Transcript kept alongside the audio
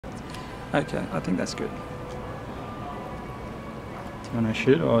Okay, I think that's good. Do you want to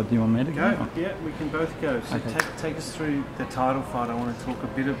shoot or do you want me to go? Yeah, we can both go. So okay. take us through the title fight. I want to talk a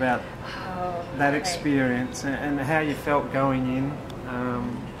bit about that experience and how you felt going in.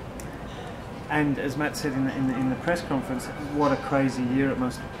 And as Matt said in the press conference, what a crazy year it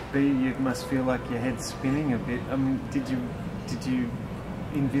must be. You must feel like your head's spinning a bit. I mean, did you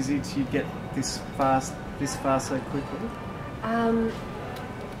envisage you'd get this far so quickly?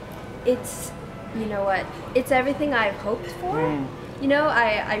 It's, you know what, it's everything I've hoped for. You know,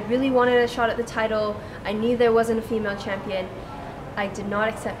 I really wanted a shot at the title. I knew there wasn't a female champion. I did not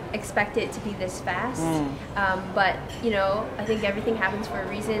expect it to be this fast. But, you know, I think everything happens for a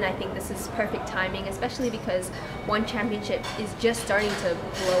reason. I think this is perfect timing, especially because one championship is just starting to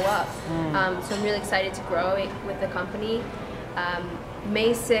blow up. So I'm really excited to grow it with the company.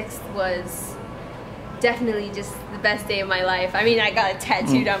 May 6th was definitely just the best day of my life. I mean, I got it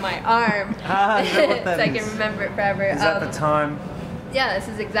tattooed on my arm. Is that what that so is? I can remember it forever. Is that the time? Yeah, this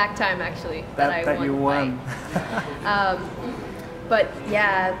is the exact time actually that I you won. But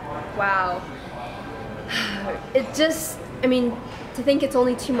yeah, wow. It just, I mean, to think it's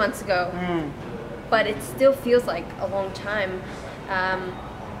only 2 months ago, but it still feels like a long time.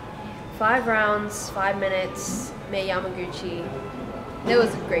 5 rounds, 5 minutes, Mei Yamaguchi. It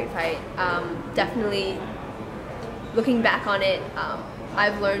was a great fight. Definitely, looking back on it,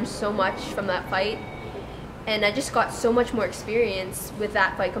 I've learned so much from that fight. And I just got so much more experience with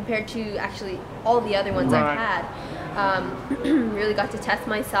that fight compared to actually all the other ones I've had. Really got to test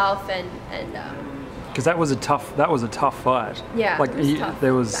myself and because that was a tough fight. Yeah, like tough.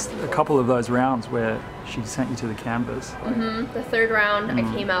 There was a couple of those rounds where she sent you to the canvas. The third round, I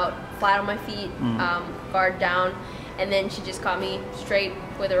came out flat on my feet, guard down, and then she just caught me straight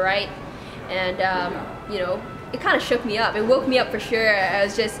with a right, and you know, it kind of shook me up. It woke me up for sure. I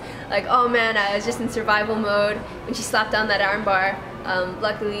was just like, oh man, I was just in survival mode when she slapped down that arm bar.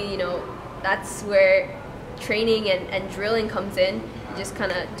 Luckily, you know, that's where training and drilling comes in, just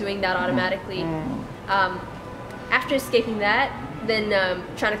kind of doing that automatically. After escaping that, then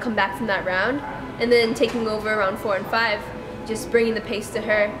trying to come back from that round, and then taking over round 4 and 5, just bringing the pace to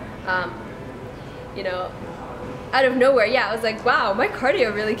her, you know, out of nowhere. Yeah, I was like, wow, my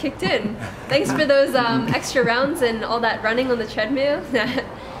cardio really kicked in. Thanks for those extra rounds and all that running on the treadmill.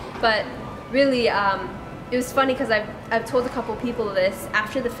 But really, it was funny because I've told a couple people this.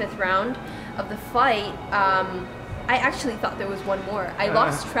 After the 5th round of the fight, I actually thought there was one more. I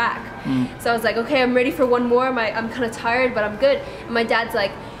lost track. So I was like, okay, I'm ready for one more. I'm kind of tired, but I'm good. And my dad's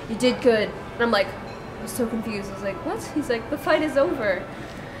like, you did good. And I'm like, I was so confused. I was like, what? He's like, the fight is over.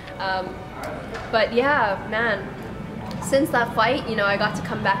 But yeah, man, since that fight, you know, I got to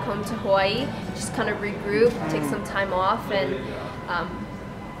come back home to Hawaii, just kind of regroup, take some time off, and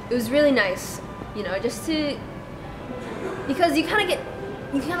it was really nice, you know, just to, because you kind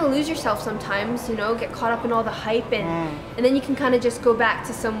of lose yourself sometimes, you know, get caught up in all the hype, and then you can kind of just go back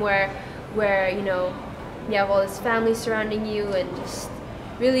to somewhere where, you know, you have all this family surrounding you, and just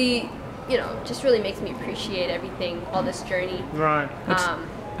really, you know, just really makes me appreciate everything, all this journey. Right.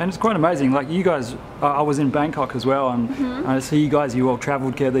 And it's quite amazing. Like you guys, I was in Bangkok as well, and I see you guys. You all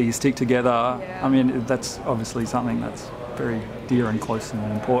travel together. You stick together. Yeah. I mean, that's obviously something that's very dear and close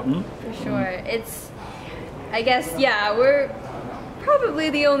and important. For sure. It's, I guess, yeah, we're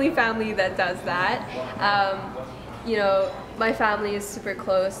probably the only family that does that. You know, my family is super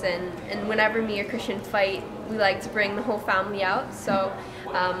close, and whenever me or Christian fight, we like to bring the whole family out. So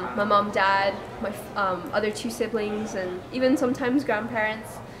my mom, dad, my other 2 siblings, and even sometimes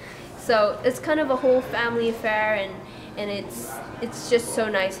grandparents. So it's kind of a whole family affair, and it's just so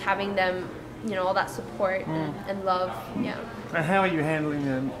nice having them, you know, all that support and love. Yeah. And how are you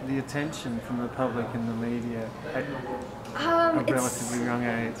handling the attention from the public and the media at a relatively young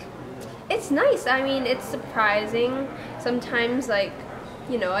age? It's nice. I mean, it's surprising. Sometimes, like,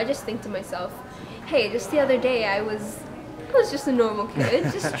 you know, I just think to myself, hey, just the other day I was just a normal kid,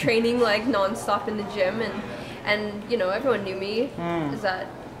 just training like non-stop in the gym, and you know, everyone knew me as that,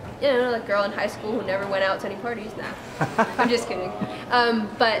 you know, like girl in high school who never went out to any parties. Now, I'm just kidding.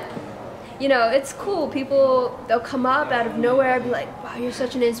 But you know, it's cool. People, they'll come up out of nowhere, be like, wow, you're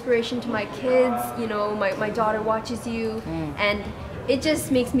such an inspiration to my kids. You know, my daughter watches you, and it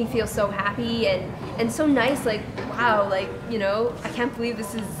just makes me feel so happy and so nice. Like, wow, like, you know, I can't believe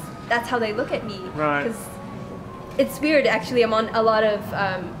that's how they look at me. Right. Because it's weird, actually. I'm on a lot of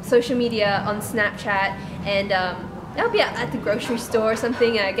social media, on Snapchat, and I'll be at the grocery store or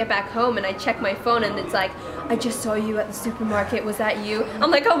something, and I get back home and I check my phone and it's like, I just saw you at the supermarket, was that you?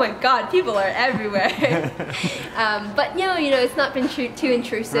 I'm like, oh my god, people are everywhere. But you know, it's not been too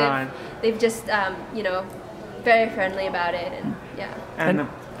intrusive. Right. They've just, you know, very friendly about it, and yeah. And the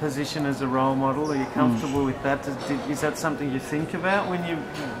position as a role model, are you comfortable with that? Is that something you think about when you,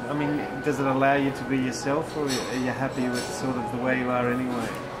 I mean, does it allow you to be yourself, or are you happy with sort of the way you are anyway?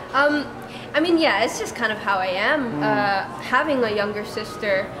 I mean, yeah, it's just kind of how I am. Having a younger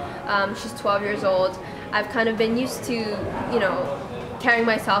sister, she's 12 years old, I've kind of been used to, you know, carrying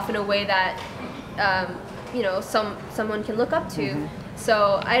myself in a way that, you know, someone can look up to.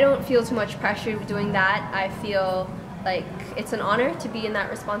 So I don't feel too much pressure doing that. I feel like it's an honor to be in that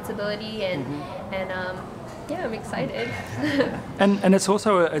responsibility, and yeah, I'm excited. and it's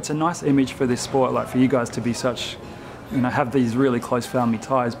also it's a nice image for this sport, like for you guys to be such, you know, have these really close family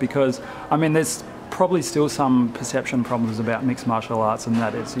ties, because I mean there's probably still some perception problems about mixed martial arts and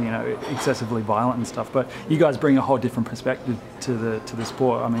that it's, you know, excessively violent and stuff, but you guys bring a whole different perspective to the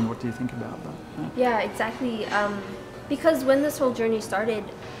sport. I mean, what do you think about that? Yeah, exactly. Because when this whole journey started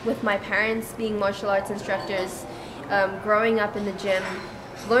with my parents being martial arts instructors, growing up in the gym,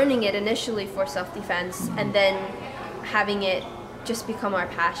 learning it initially for self-defense, and then having it just become our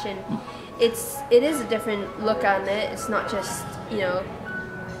passion, it is a different look on it. It's not just, you know,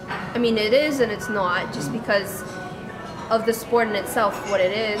 I mean, it is and it's not, just because of the sport in itself, what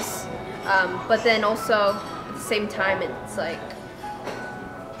it is, but then also at the same time it's like,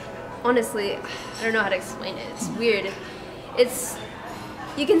 honestly, I don't know how to explain it. It's weird.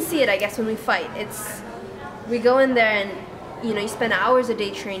 You can see it, I guess, when we fight. We go in there and, you know, you spend hours a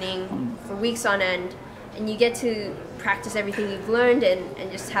day training for weeks on end, and you get to practice everything you've learned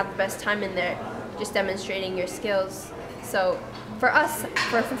and just have the best time in there, just demonstrating your skills. So for us,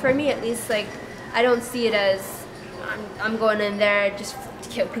 for me at least, like, I don't see it as I'm going in there just to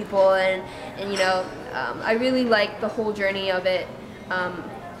kill people, and you know, I really like the whole journey of it.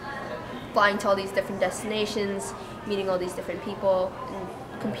 Flying to all these different destinations, meeting all these different people,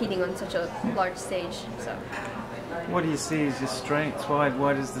 and competing on such a large stage. So, what do you see as your strengths?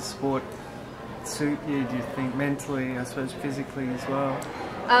 Why does the sport suit you, do you think, mentally, I suppose physically as well?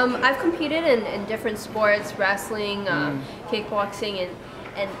 I've competed in different sports, wrestling, kickboxing,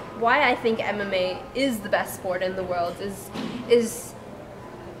 and why I think MMA is the best sport in the world is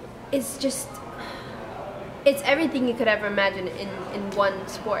just, it's everything you could ever imagine in one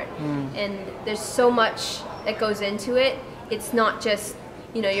sport. And there's so much that goes into it. It's not just,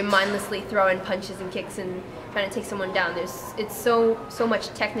 you know, you're mindlessly throwing punches and kicks and trying to take someone down. It's so much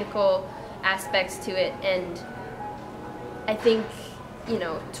technical aspects to it, and I think, you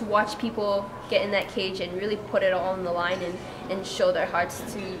know, to watch people get in that cage and really put it all on the line and show their hearts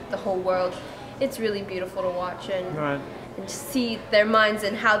to the whole world, it's really beautiful to watch, and and just see their minds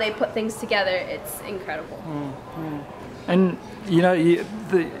and how they put things together. It's incredible. And you know,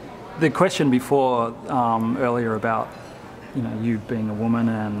 the question before earlier about, you know, you being a woman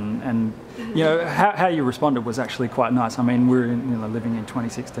and you know how you responded was actually quite nice. I mean, we're living in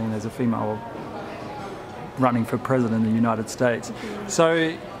 2016 as a female running for president of the United States.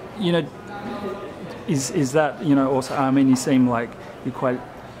 So, you know, is that, you know, also, I mean, you seem like you're quite,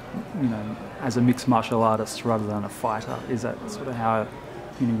 you know, as a mixed martial artist rather than a fighter. Is that sort of how,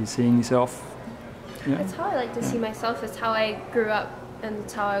 you know, you're seeing yourself? You know? It's how I like to see myself. It's how I grew up, and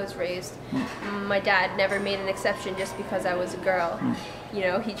it's how I was raised. My dad never made an exception just because I was a girl. You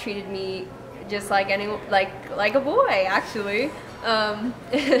know, he treated me just like anyone, like a boy, actually.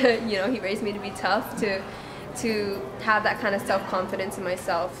 You know, he raised me to be tough, to have that kind of self-confidence in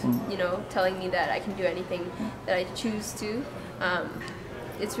myself, you know, telling me that I can do anything that I choose to.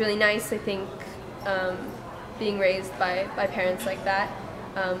 It's really nice, I think, being raised by parents like that.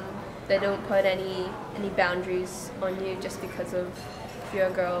 They don't put any boundaries on you just because of if you're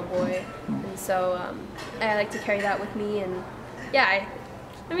a girl or boy. And so I like to carry that with me, and yeah,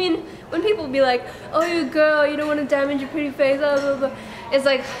 I mean, when people be like, oh, you're a girl, you don't want to damage your pretty face, blah, blah, blah. It's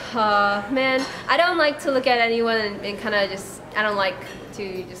like, man, I don't like to look at anyone and kind of just, I don't like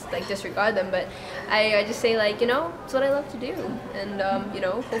to just like disregard them, but I just say, like, you know, it's what I love to do, and you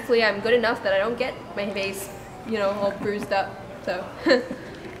know, hopefully I'm good enough that I don't get my face, you know, all bruised up, so.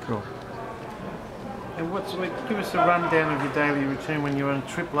 Cool. And give us a rundown of your daily routine when you're on a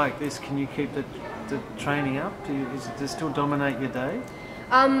trip like this. Can you keep the training up? Does it still dominate your day?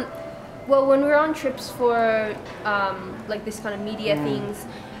 Well, when we're on trips for like this kind of media things,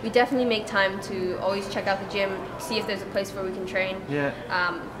 we definitely make time to always check out the gym, see if there's a place where we can train. Yeah.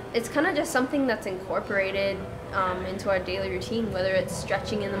 It's kind of just something that's incorporated into our daily routine, whether it's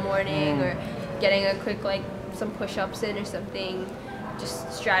stretching in the morning or getting a quick like some push-ups in or something,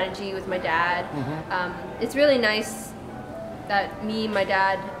 just strategy with my dad. It's really nice that me, my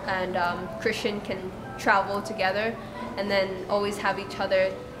dad, and Christian can travel together and then always have each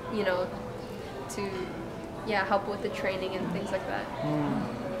other, you know, to help with the training and things like that.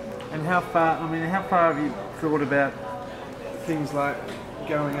 And how far have you thought about things like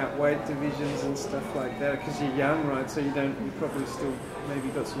going up weight divisions and stuff like that? Because you're young, right? So you probably still maybe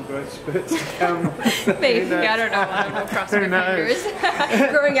got some growth spurts to come. Maybe, I don't know. I don't know, cross my fingers.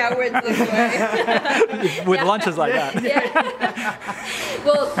 Growing outwards this way. With lunches like that. Yeah.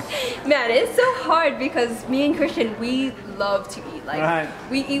 Well, man, it's so hard because me and Christian, we love to eat. Like,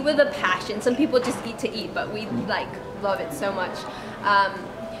 we eat with a passion. Some people just eat to eat, but we like love it so much.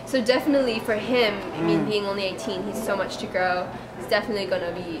 So definitely for him, I mean, being only 18, he's so much to grow. He's definitely going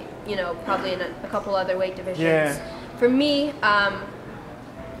to be, you know, probably in a couple other weight divisions. Yeah. For me, I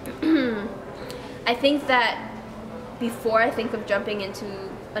think that before I think of jumping into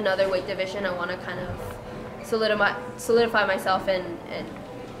another weight division, I want to kind of solidify myself and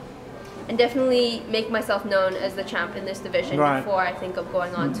definitely make myself known as the champ in this division before I think of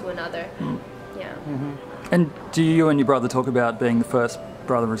going on to another. Yeah. And do you and your brother talk about being the first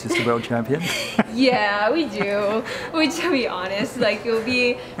brother and sister world champion? Yeah, we do. To be honest, like we'll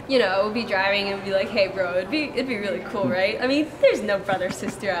be driving and be like, hey bro, it'd be really cool, right? I mean, there's no brother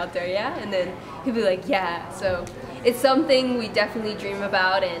sister out there, yeah? And then he'll be like, yeah. So it's something we definitely dream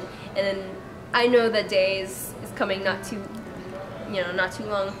about, and then I know that day is coming not too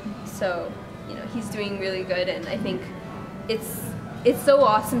long. So, you know, he's doing really good, and I think it's so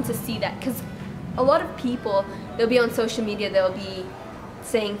awesome to see that, because a lot of people, they'll be on social media, they'll be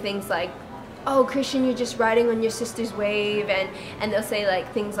saying things like, oh, Christian, you're just riding on your sister's wave, and they'll say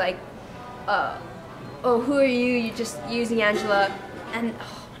like things like, oh, who are you? You're just using Angela. And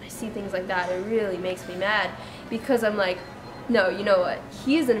when I see things like that, it really makes me mad, because I'm like, no, you know what?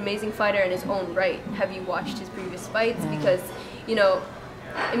 He is an amazing fighter in his own right. Have you watched his previous fights? Because, you know,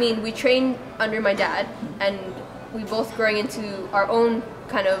 I mean, we train under my dad, and we both growing into our own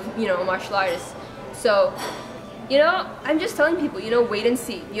kind of, you know, martial artists. So, you know, I'm just telling people, you know, wait and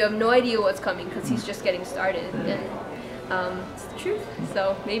see. You have no idea what's coming, because he's just getting started, and it's the truth.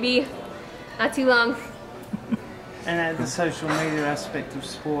 So maybe not too long. And the social media aspect of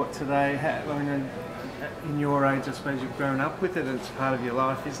sport today, in your age, I suppose you've grown up with it, it's part of your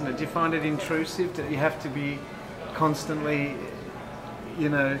life, isn't it? Do you find it intrusive that you have to be constantly, you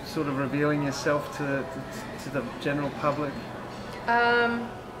know, sort of revealing yourself to the general public? And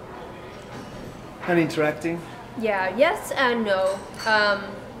interacting? Yeah, yes and no.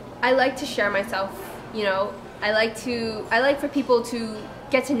 I like to share myself, you know. I like for people to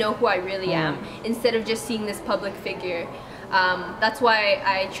get to know who I really am, instead of just seeing this public figure. That's why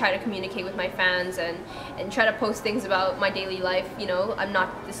I try to communicate with my fans and try to post things about my daily life. You know, I'm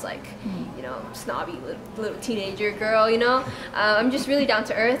not this like, you know, snobby little teenager girl, you know. I'm just really down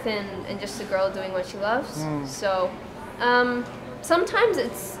to earth and just a girl doing what she loves. So sometimes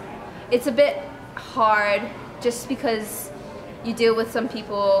it's a bit hard, just because you deal with some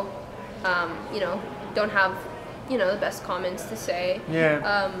people, you know, don't have, you know, the best comments to say.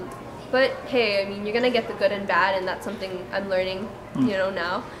 Yeah. But hey, I mean, you're gonna get the good and bad, and that's something I'm learning, you know,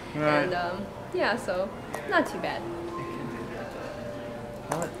 now. Right. And yeah, so not too bad.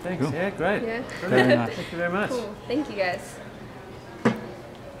 All right, thanks. Cool. Yeah, great. Yeah. Very nice. Thank you very much. Cool. Thank you guys.